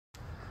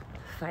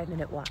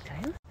5-minute walk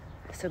time.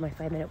 So my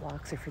 5-minute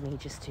walks are for me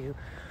just to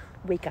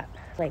wake up.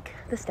 Like,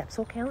 the steps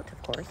will count,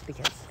 of course,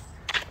 because,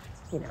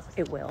 you know,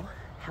 it will.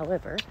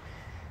 However,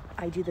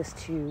 I do this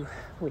to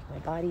wake my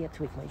body up,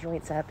 to wake my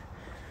joints up,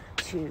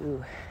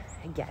 to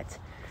get,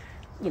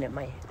 you know,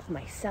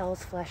 my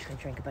cells flush. I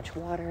drink a bunch of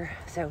water.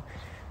 So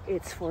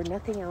it's for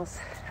nothing else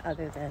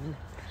other than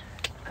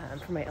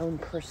for my own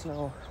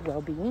personal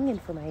well-being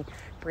and for my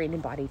brain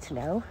and body to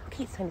know,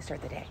 okay, it's time to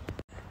start the day.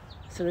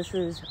 So this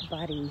is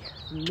body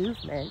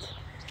movement,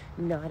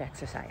 not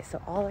exercise.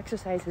 So all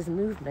exercise is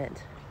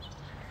movement,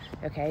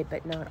 okay,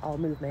 but not all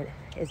movement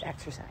is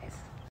exercise.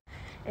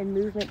 And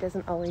movement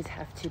doesn't always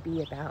have to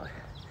be about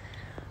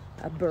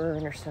a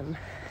burn or some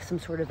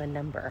sort of a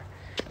number.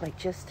 Like,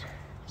 just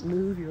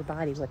move your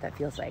body, what that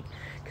feels like.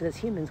 Because as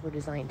humans, we're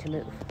designed to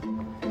move.